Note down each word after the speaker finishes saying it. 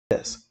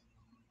this.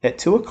 At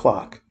 2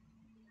 o'clock,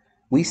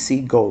 we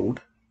see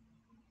gold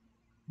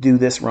do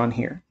this run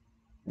here.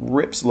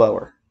 Rips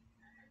lower.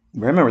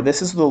 Remember,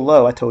 this is the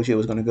low I told you it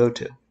was going to go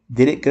to.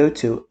 Did it go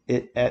to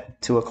it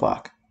at 2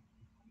 o'clock?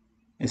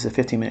 It's a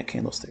 15-minute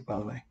candlestick, by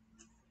the way.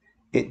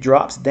 It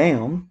drops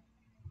down,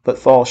 but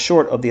falls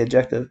short of the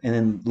objective, and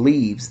then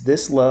leaves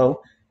this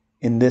low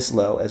and this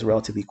low as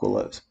relative equal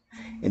lows.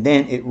 And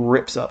then it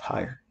rips up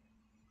higher.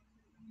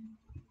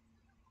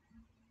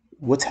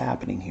 What's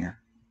happening here?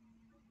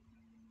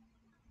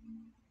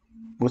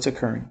 What's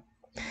occurring?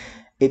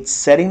 It's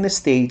setting the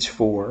stage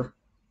for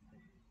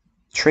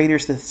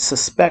traders to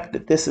suspect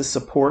that this is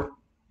support.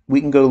 We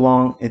can go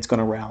long, it's going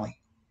to rally.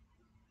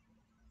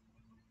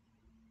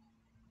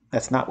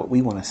 That's not what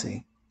we want to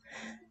see.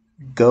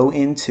 Go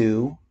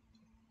into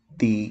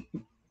the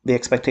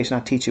expectation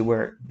I teach you,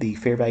 where the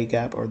fair value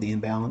gap or the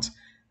imbalance,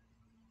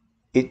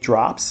 it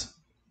drops,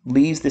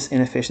 leaves this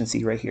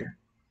inefficiency right here.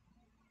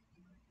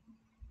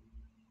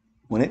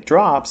 When it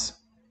drops,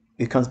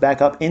 it comes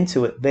back up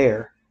into it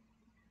there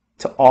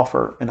to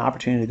offer an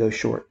opportunity to go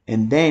short.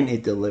 And then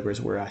it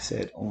delivers where I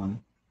said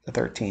on the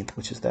 13th,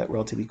 which is that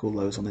relative equal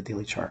lows on the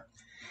daily chart.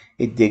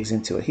 It digs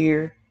into it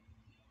here,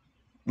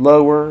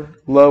 lower,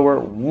 lower,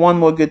 one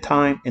more good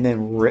time, and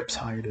then rips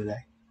higher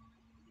today.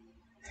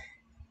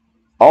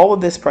 All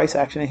of this price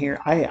action in here,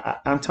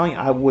 I'm telling you,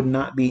 I would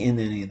not be in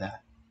any of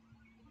that.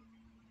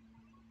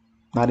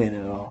 Not in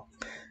it at all.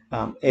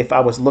 If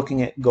I was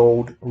looking at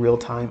gold real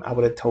time, I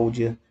would have told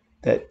you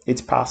that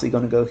it's possibly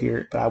going to go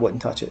here, but I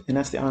wouldn't touch it. And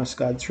that's the honest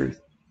God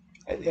truth.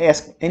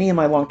 Ask any of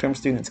my long-term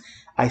students.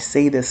 I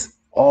say this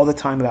all the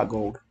time about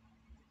gold.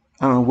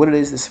 I don't know what it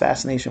is, this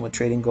fascination with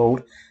trading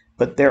gold,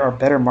 but there are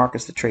better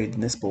markets to trade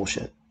than this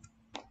bullshit.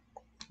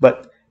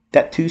 But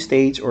that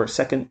two-stage or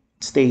second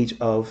stage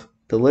of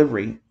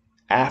delivery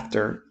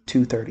after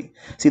 2:30.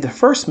 See, the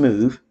first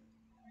move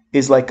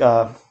is like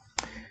a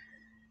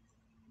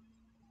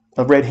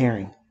red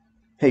herring.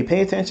 Hey,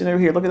 pay attention over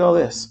here. Look at all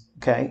this.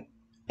 Okay.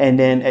 And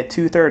then at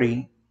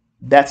 2:30,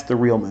 that's the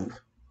real move.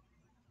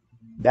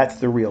 That's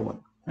the real one.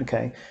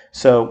 Okay.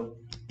 So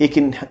it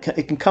can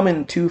come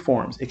in two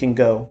forms. It can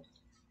go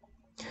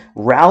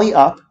rally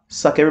up,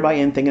 suck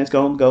everybody in, thinking it's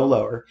going to go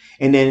lower,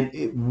 and then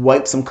it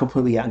wipes them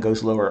completely out and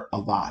goes lower a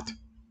lot.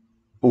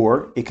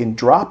 Or it can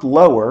drop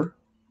lower,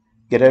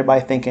 get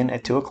everybody thinking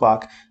at 2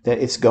 o'clock that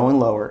it's going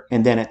lower,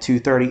 and then at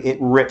 2:30 it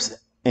rips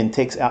and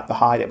takes out the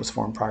high that was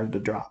formed prior to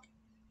the drop.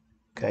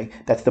 Okay,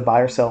 that's the buy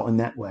or sell in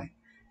that way.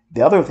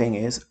 The other thing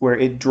is where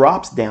it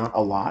drops down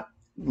a lot,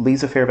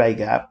 leaves a fair value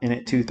gap, and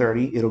at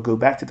 2:30 it'll go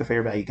back to the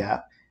fair value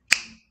gap,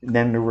 and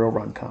then the real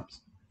run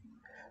comes.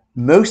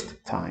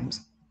 Most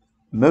times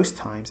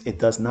it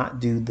does not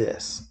do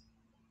this.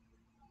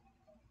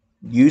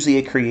 Usually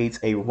it creates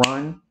a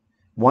run,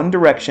 one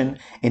direction,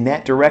 and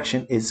that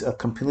direction is a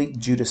complete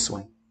Judas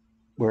swing,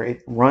 where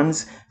it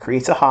runs,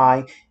 creates a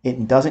high,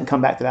 it doesn't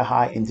come back to that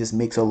high, and just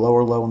makes a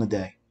lower low on the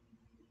day.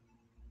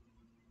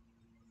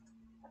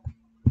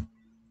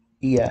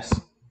 ES.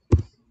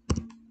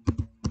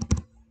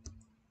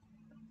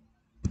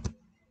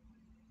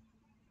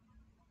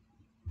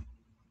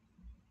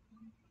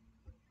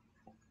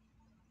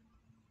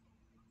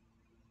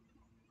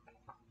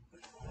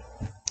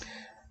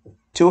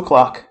 Two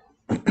o'clock.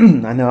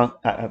 I know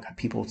I've got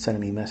people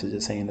sending me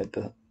messages saying that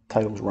the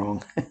title's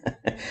wrong.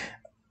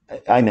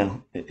 I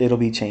know. It'll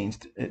be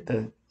changed.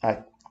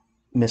 I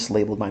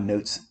mislabeled my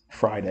notes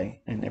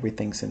Friday and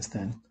everything since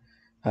then.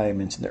 I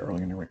mentioned it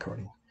earlier in the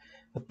recording.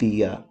 But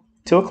the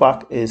 2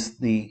 o'clock is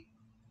the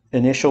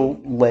initial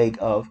leg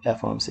of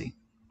FOMC.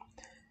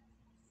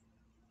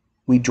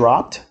 We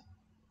dropped,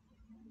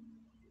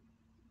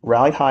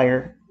 rallied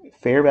higher,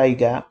 fair value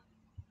gap,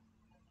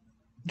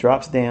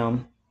 drops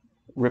down,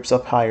 rips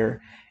up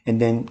higher, and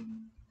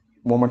then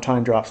one more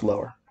time drops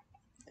lower.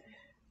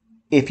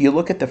 If you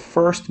look at the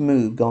first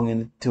move going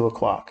into 2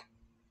 o'clock,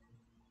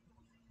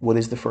 what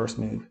is the first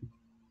move?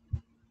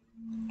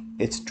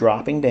 It's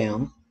dropping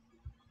down.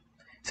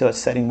 So it's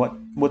setting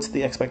what's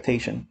the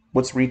expectation?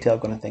 What's retail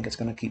going to think it's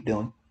going to keep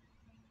doing?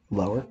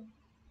 Lower.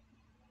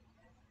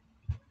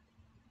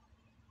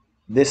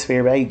 This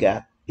fair value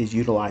gap is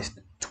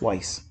utilized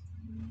twice.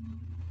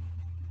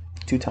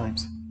 2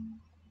 times.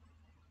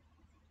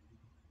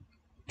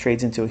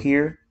 Trades into it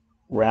here,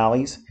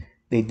 rallies.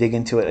 They dig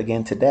into it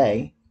again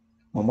today,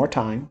 one more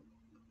time,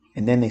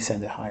 and then they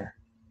send it higher.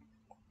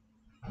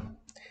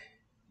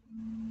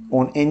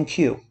 On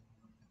NQ,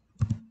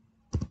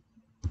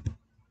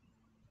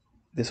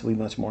 this will be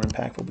much more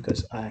impactful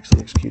because I actually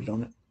executed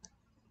on it.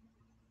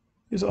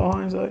 It's all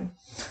hindsight.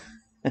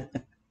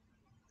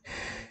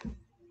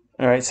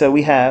 All right, so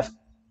we have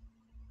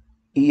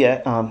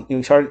ES.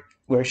 We started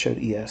where I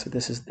showed ES, so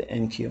this is the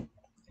NQ,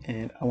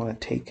 and I want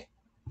to take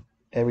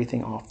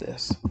everything off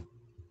this.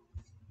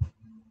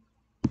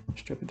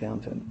 Strip it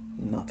down to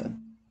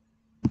nothing.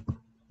 All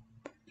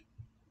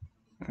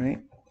right.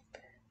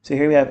 So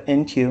here we have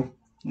NQ,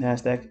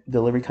 NASDAQ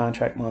delivery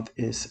contract month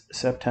is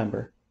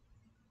September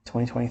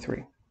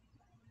 2023.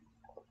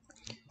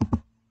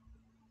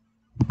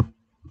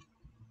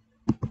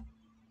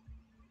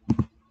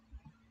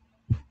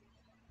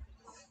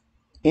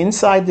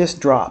 Inside this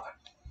drop,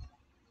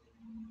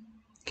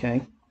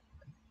 okay,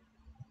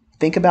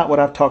 think about what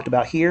I've talked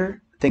about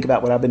here. Think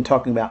about what I've been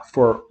talking about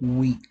for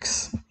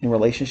weeks in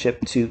relationship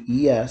to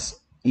ES,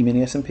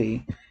 E-mini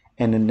S&P,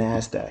 and the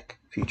NASDAQ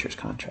futures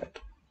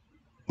contract.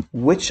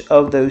 Which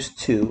of those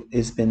two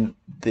has been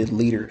the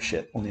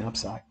leadership on the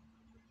upside?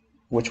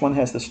 Which one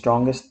has the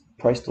strongest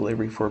price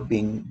delivery for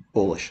being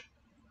bullish?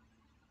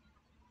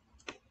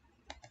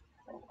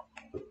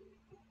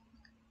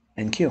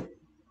 NQ,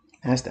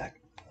 NASDAQ.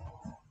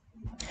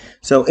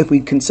 So if we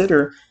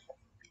consider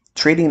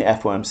trading the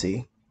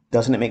FOMC,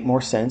 doesn't it make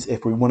more sense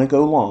if we want to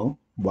go long?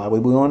 Why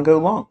would we want to go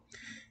long?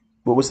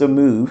 What was the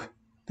move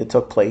that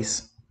took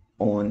place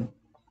on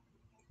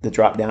the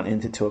drop down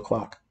into 2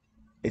 o'clock?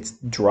 It's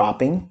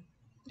dropping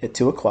at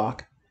 2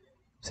 o'clock.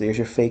 So there's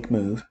your fake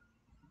move.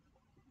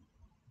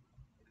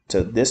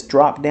 So this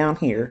drop down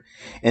here,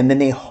 and then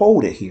they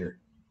hold it here.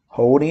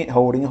 Holding it.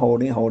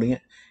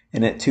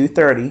 And at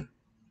 2:30,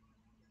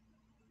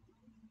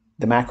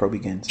 the macro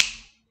begins.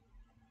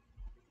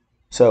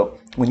 So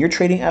when you're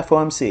trading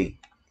FOMC,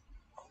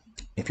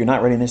 if you're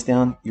not writing this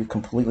down, you're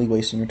completely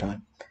wasting your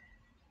time.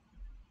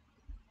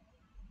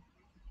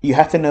 You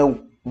have to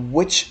know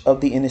which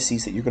of the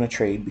indices that you're going to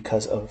trade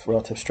because of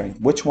relative strength.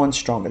 Which one's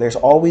stronger? There's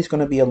always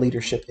going to be a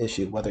leadership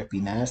issue, whether it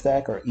be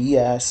NASDAQ or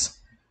ES,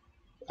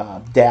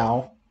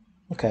 Dow.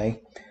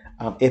 Okay.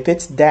 If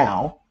it's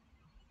Dow,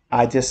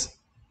 I just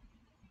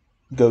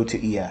go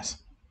to ES.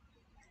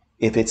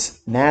 If it's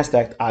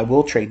NASDAQ, I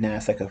will trade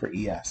NASDAQ over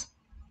ES.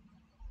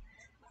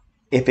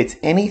 If it's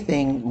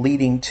anything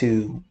leading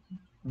to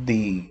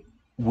the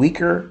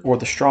weaker or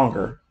the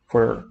stronger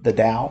for the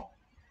Dow,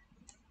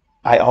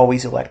 I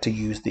always elect to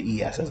use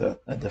the ES as a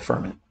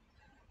deferment.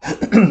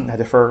 I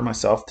defer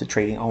myself to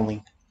trading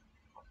only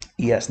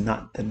ES,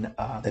 not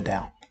the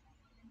Dow.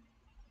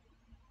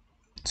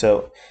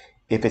 So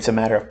if it's a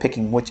matter of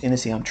picking which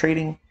indice I'm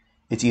trading,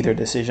 it's either a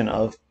decision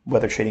of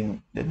whether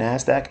trading the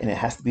NASDAQ, and it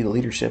has to be the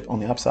leadership on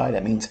the upside.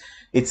 That means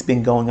it's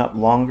been going up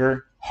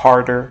longer,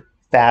 harder,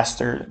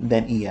 faster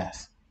than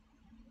ES.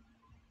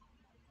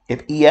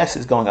 If ES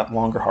is going up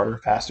longer, harder,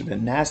 faster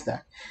than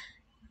NASDAQ,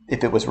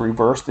 if it was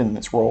reversed in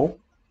its role,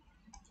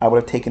 I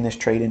would have taken this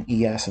trade in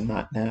ES and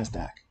not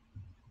NASDAQ.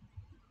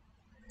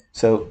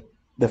 So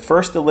the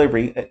first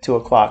delivery at 2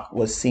 o'clock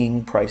was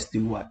seeing price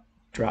do what?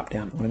 Drop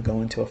down. I'm going to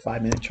go into a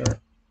 5-minute chart.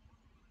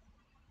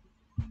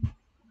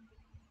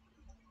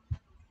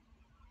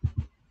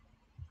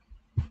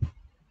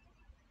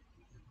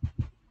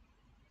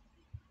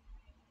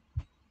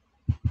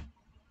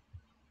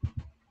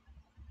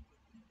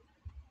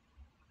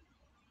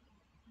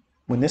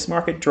 When this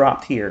market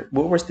dropped here,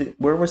 where was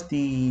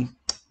the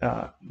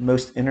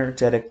most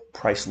energetic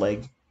price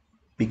leg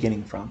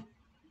beginning from?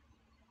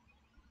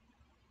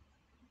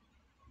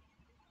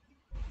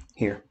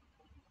 Here.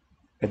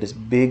 At this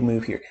big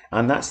move here.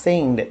 I'm not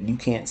saying that you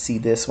can't see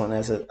this one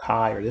as a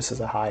high, or this is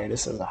a high, or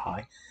this is a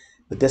high,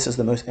 but this is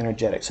the most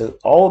energetic. So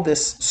all of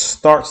this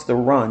starts the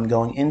run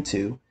going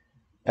into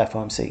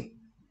FOMC.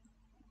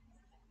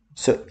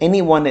 So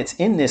anyone that's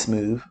in this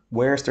move,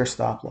 where's their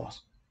stop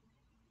loss?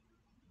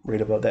 Right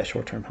above that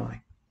short-term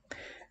high.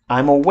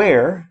 I'm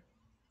aware,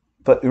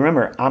 but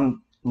remember,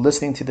 I'm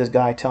listening to this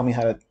guy tell me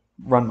how to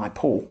run my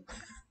pool,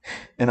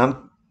 and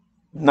I'm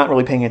not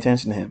really paying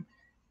attention to him.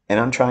 And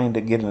I'm trying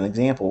to get an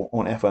example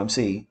on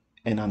FOMC,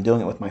 and I'm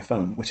doing it with my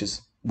phone, which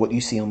is what you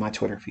see on my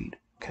Twitter feed.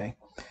 Okay,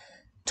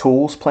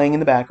 tools playing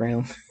in the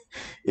background.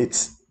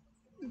 It's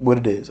what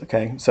it is.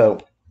 Okay, so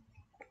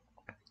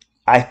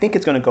I think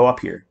it's going to go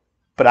up here,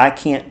 but I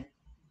can't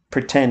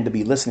pretend to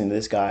be listening to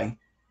this guy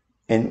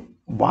and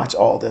watch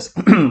all this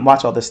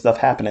stuff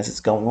happen as it's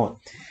going on.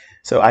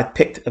 So I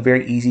picked a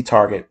very easy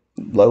target,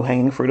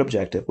 low-hanging fruit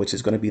objective, which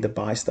is going to be the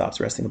buy stops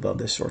resting above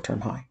this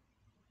short-term high.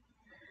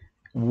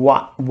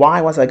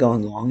 Why was I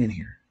going long in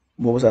here?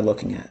 What was I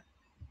looking at?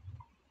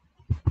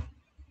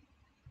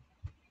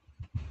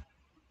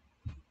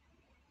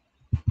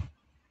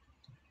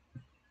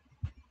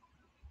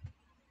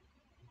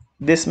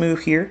 This move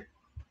here.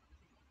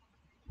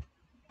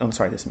 I'm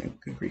sorry, this move.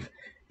 Good grief.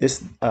 This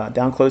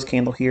down close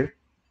candle here.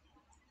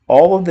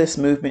 All of this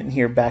movement in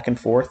here back and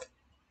forth,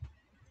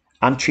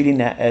 I'm treating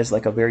that as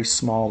like a very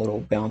small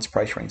little balanced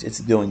price range. It's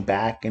doing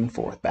back and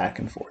forth, back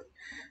and forth.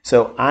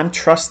 So I'm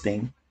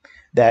trusting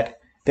that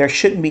there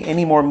shouldn't be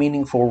any more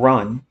meaningful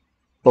run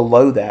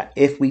below that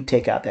if we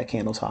take out that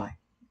candle's high.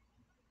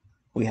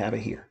 We have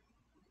it here.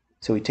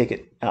 So we take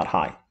it out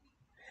high.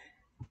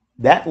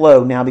 That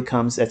low now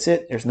becomes, that's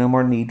it. There's no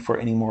more need for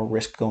any more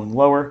risk going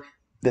lower.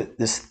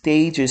 The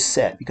stage is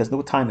set because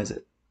what time is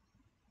it?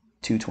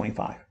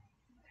 2:25.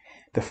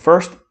 The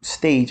first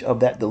stage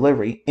of that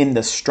delivery in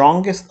the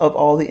strongest of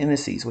all the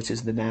indices, which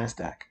is the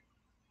NASDAQ.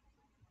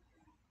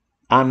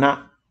 I'm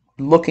not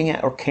looking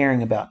at or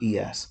caring about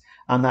ES.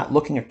 I'm not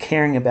looking or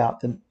caring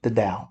about the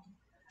Dow.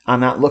 I'm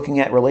not looking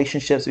at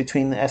relationships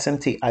between the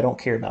S&T. I don't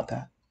care about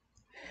that.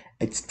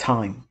 It's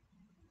time.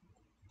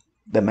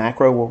 The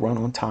macro will run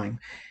on time.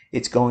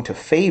 It's going to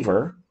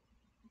favor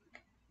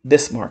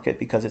this market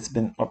because it's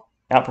been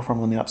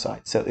outperforming on the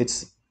upside. So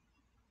it's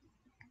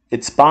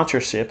its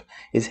sponsorship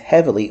is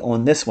heavily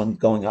on this one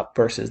going up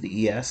versus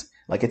the ES,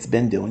 like it's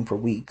been doing for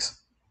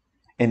weeks.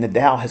 And the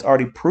Dow has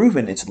already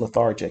proven it's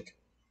lethargic.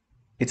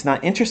 It's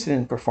not interested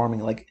in performing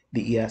like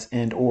the ES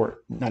and or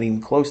not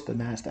even close to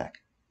NASDAQ.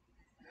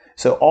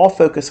 So all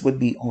focus would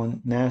be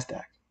on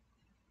NASDAQ.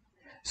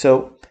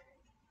 So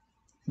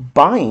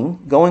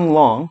buying, going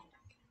long,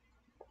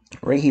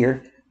 right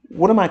here,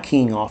 what am I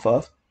keying off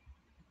of?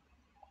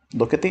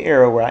 Look at the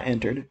arrow where I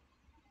entered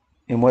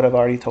and what I've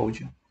already told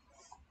you.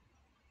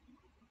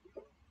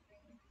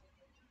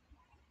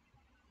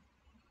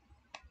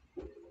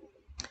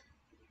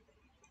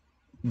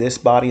 This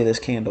body of this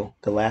candle,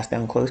 the last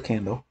down close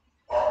candle,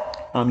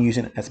 I'm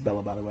using it as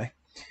Bella, by the way.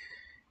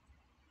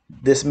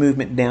 This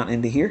movement down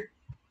into here,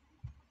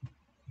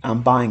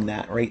 I'm buying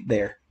that right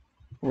there.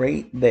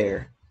 Right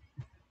there.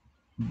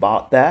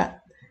 Bought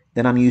that.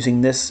 Then I'm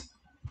using this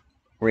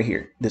right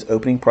here, this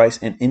opening price,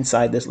 and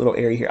inside this little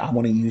area here, I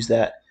want to use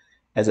that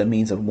as a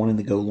means of wanting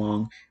to go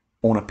long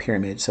on a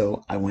pyramid.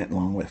 So I went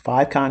long with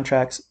 5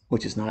 contracts,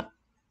 which is not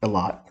a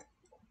lot.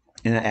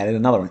 And I added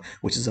another one,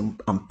 which is I'm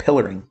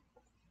pillaring.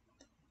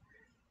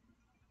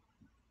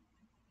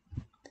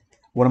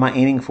 What am I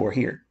aiming for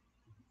here?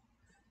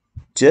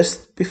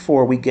 Just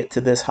before we get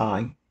to this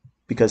high,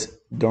 because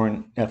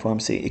during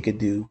FOMC it could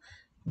do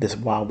this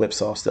wild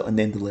whipsaw still and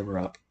then deliver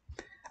up.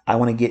 I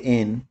want to get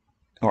in,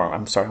 or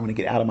I'm sorry, I want to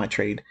get out of my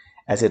trade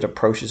as it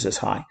approaches this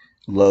high.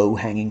 Low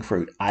hanging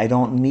fruit. I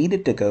don't need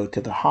it to go to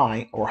the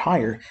high or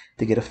higher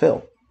to get a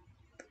fill.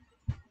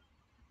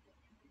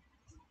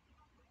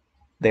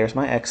 There's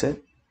my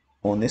exit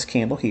on this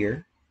candle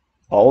here.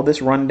 All of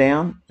this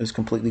rundown is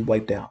completely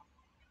wiped out.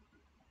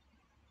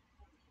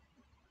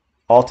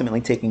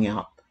 Ultimately taking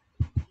out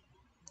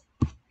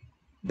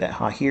that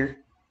high here,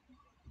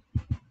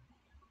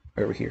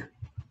 over here.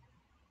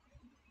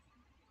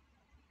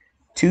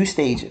 2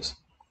 stages.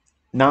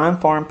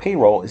 Non-farm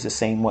payroll is the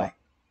same way.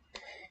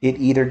 It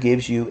either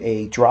gives you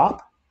a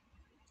drop,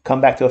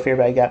 come back to a fair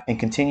value gap and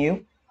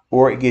continue,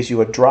 or it gives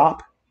you a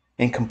drop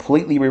and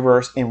completely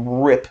reverse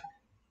and rip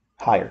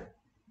higher.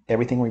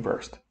 Everything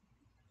reversed.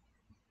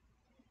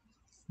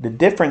 The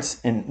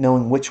difference in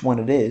knowing which one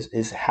it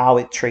is how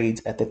it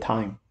trades at the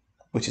time,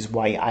 which is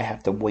why I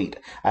have to wait.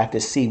 I have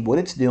to see what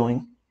it's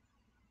doing,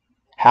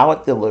 how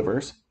it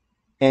delivers,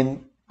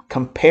 and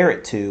compare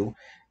it to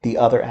the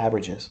other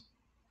averages.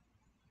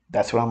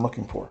 That's what I'm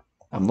looking for.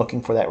 I'm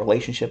looking for that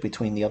relationship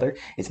between the other.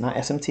 It's not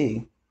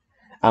SMT.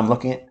 I'm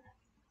looking at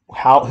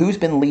who's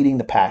been leading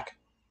the pack,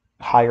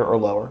 higher or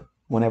lower,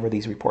 whenever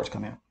these reports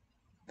come out.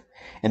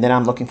 And then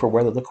I'm looking for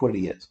where the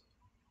liquidity is.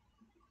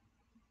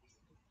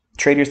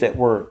 Traders that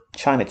were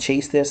trying to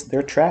chase this,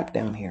 they're trapped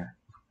down here.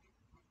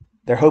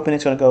 They're hoping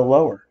it's going to go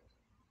lower.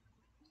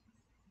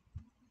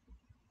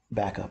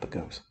 Back up it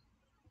goes.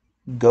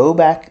 Go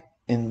back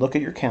and look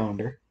at your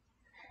calendar.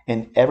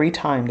 And every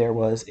time there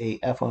was a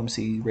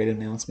FOMC rate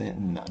announcement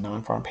and a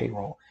non-farm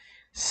payroll,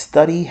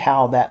 study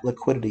how that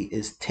liquidity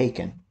is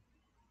taken.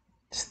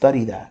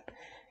 Study that.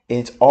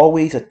 It's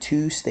always a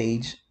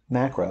 2-stage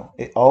macro.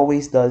 It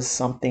always does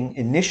something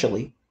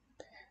initially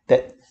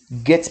that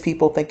gets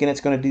people thinking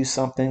it's going to do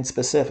something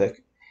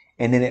specific,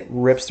 and then it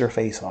rips their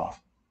face off.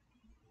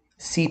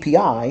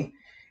 CPI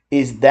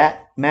is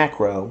that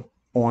macro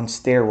on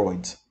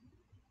steroids,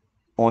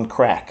 on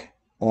crack,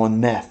 on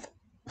meth.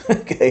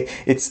 Okay,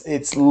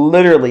 it's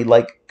literally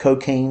like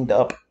cocained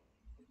up,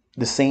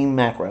 the same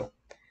macro,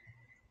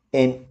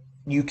 and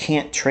you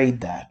can't trade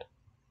that.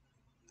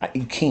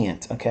 You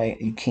can't. Okay,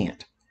 you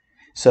can't.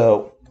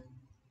 So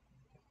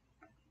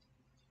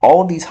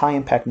all of these high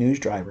impact news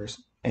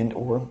drivers and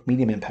or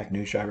medium impact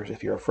news drivers,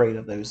 if you're afraid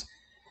of those,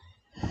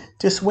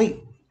 just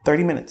wait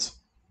 30 minutes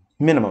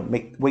minimum.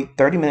 Wait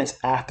 30 minutes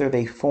after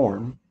they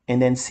form,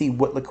 and then see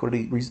what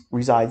liquidity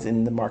resides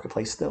in the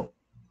marketplace still,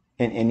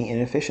 and any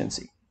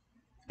inefficiency.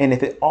 And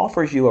if it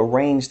offers you a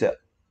range that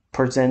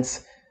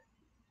presents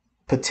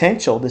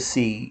potential to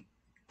see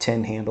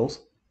 10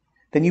 handles,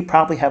 then you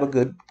probably have a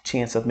good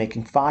chance of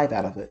making 5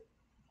 out of it,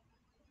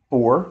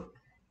 or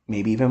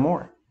maybe even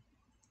more.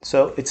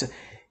 So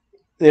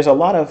there's a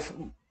lot of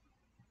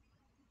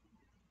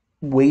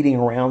waiting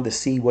around to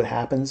see what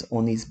happens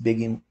on these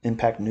big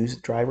impact news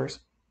drivers,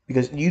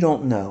 because you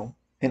don't know,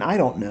 and I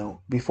don't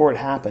know before it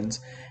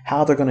happens,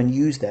 how they're going to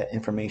use that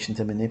information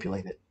to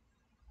manipulate it,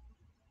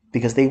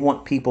 because they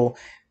want people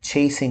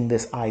chasing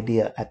this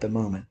idea at the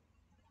moment.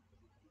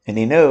 And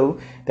they know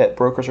that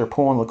brokers are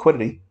pulling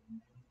liquidity.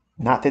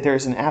 Not that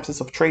there's an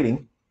absence of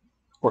trading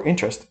or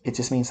interest. It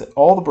just means that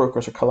all the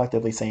brokers are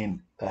collectively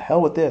saying, the hell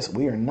with this.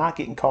 We are not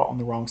getting caught on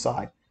the wrong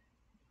side.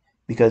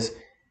 Because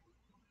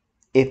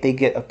if they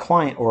get a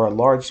client or a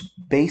large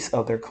base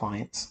of their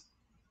clients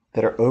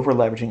that are over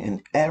leveraging,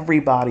 and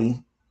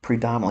everybody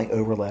predominantly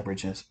over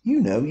leverages,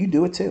 you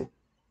do it too.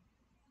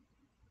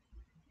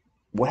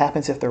 What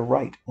happens if they're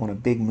right on a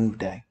big move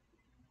day?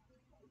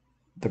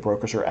 The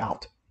brokers are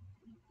out.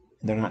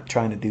 They're not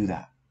trying to do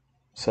that.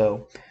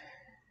 So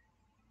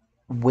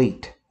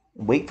wait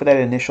for that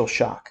initial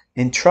shock,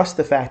 and trust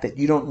the fact that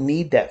you don't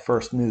need that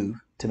first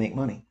move to make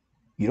money.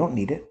 You don't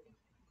need it.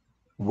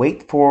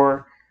 Wait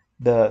for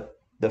the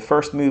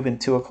first move in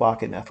 2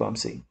 o'clock in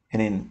FOMC,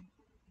 and in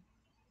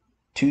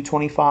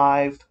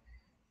 225,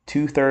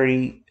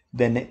 230,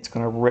 then it's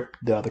going to rip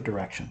the other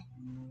direction.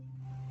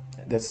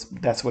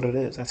 That's what it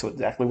is. That's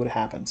exactly what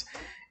happens.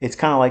 It's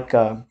kind of like,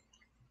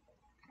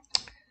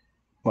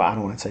 well, I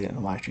don't want to say it in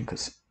the live stream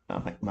because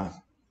my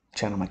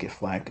channel might get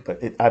flagged,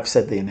 but I've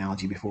said the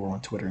analogy before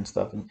on Twitter and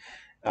stuff, and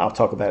I'll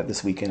talk about it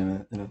this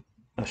weekend in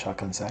a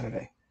Shotgun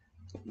Saturday.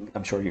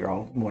 I'm sure you're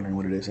all wondering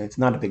what it is. It's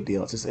not a big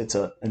deal. It's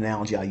an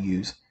analogy I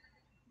use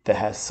that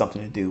has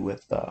something to do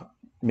with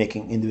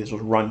making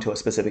individuals run to a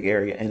specific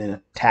area and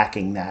then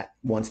attacking that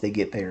once they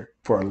get there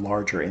for a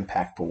larger,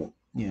 impactful,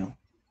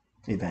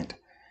 event.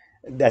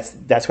 That's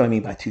what I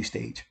mean by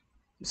two-stage.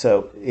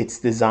 So it's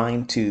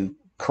designed to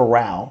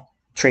corral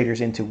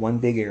traders into one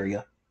big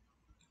area,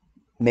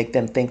 make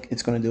them think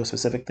it's going to do a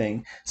specific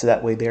thing, so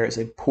that way there is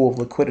a pool of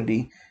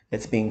liquidity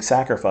that's being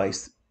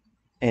sacrificed,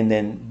 and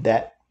then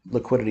that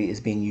liquidity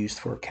is being used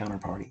for a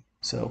counterparty.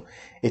 So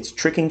it's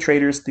tricking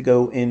traders to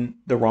go in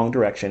the wrong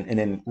direction and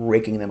then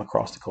raking them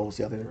across the coals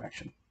the other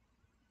direction.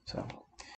 So